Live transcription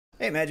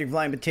Hey, Magic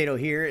Flying Potato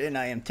here, and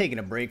I am taking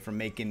a break from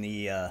making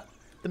the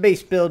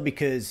base build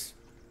because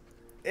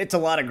it's a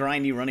lot of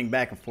grindy running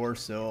back and forth,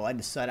 so I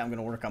decided I'm going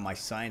to work on my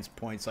science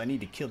points, so I need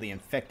to kill the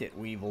infected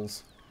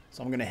weevils.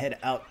 So I'm going to head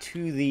out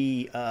to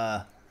the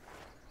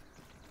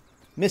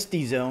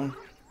Misty Zone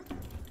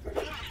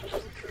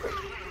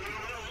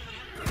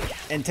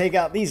and take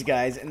out these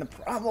guys, and the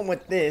problem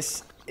with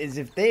this is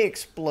if they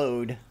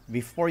explode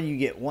before you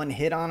get one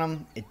hit on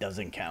them, it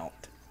doesn't count.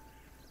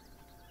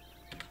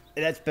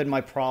 That's been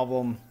my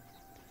problem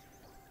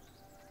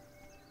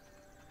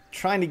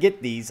trying to get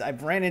these.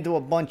 I've ran into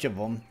a bunch of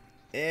them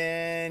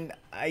and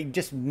I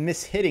just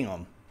miss hitting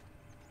them.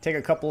 Take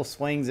a couple of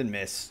swings and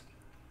miss.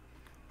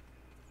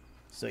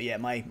 So yeah,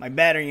 my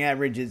battering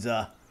average is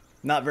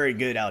not very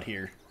good out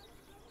here.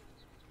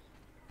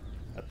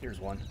 Oh,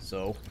 there's one.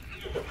 So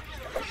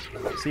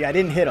see, I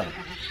didn't hit them,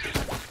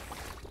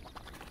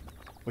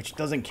 which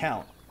doesn't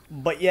count,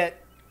 but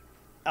yet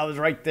I was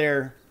right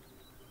there.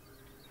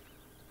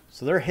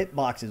 So their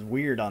hitbox is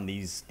weird on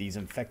these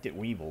infected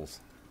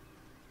weevils.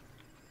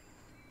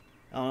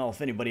 I don't know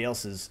if anybody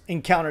else has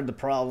encountered the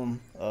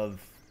problem of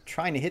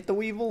trying to hit the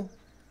weevil.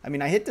 I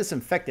mean, I hit this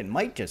infected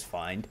mite just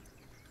fine.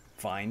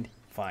 Fine.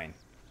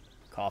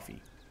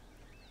 Coffee.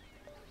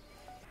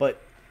 But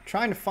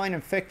trying to find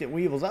infected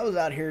weevils, I was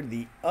out here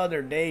the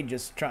other day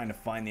just trying to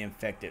find the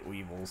infected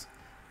weevils.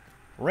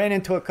 Ran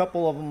into a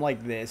couple of them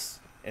like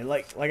this. And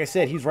like I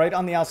said, he's right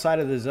on the outside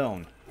of the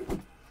zone.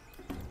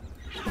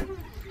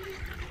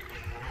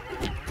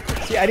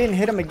 See, I didn't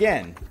hit him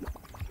again.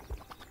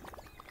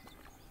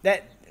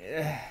 I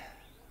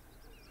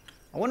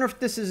wonder if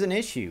this is an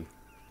issue.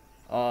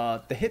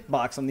 The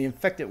hitbox on the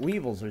infected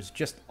weevils is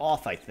just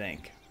off, I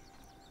think.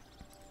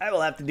 I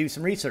will have to do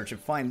some research and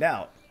find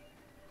out.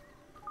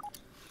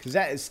 Because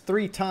that is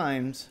 3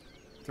 times.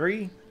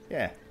 3?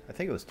 Yeah, I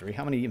think it was 3.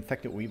 How many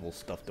infected weevil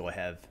stuff do I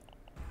have?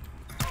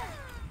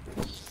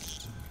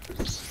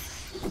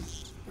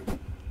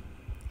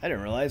 I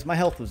didn't realize my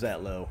health was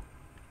that low.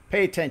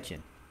 Pay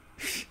attention.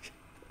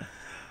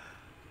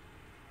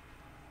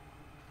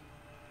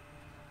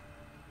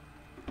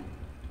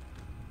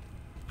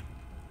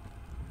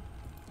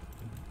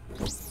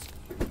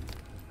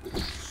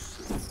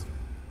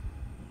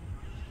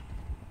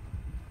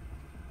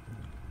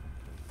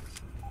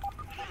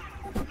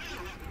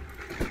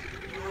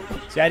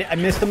 See, I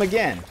missed him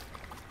again.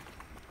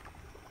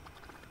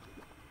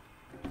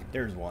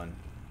 There's one.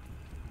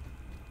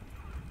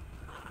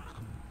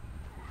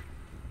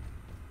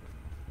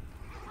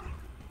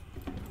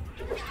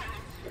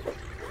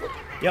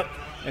 Yep,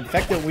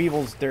 infected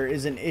weevils.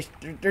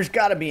 There's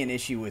got to be an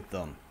issue with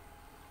them.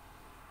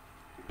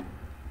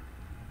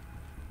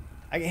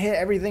 I can hit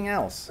everything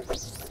else.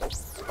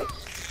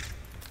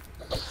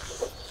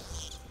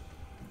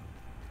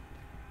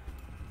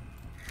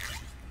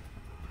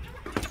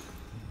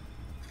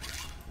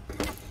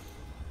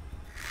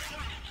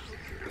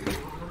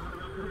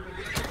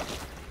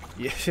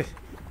 Yeah,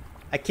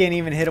 I can't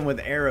even hit him with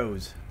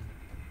arrows.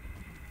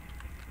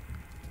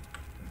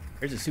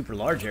 There's a super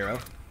large arrow.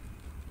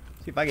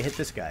 See if I can hit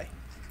this guy.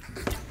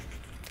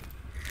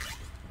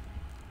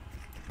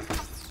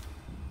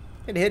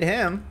 Can hit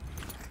him.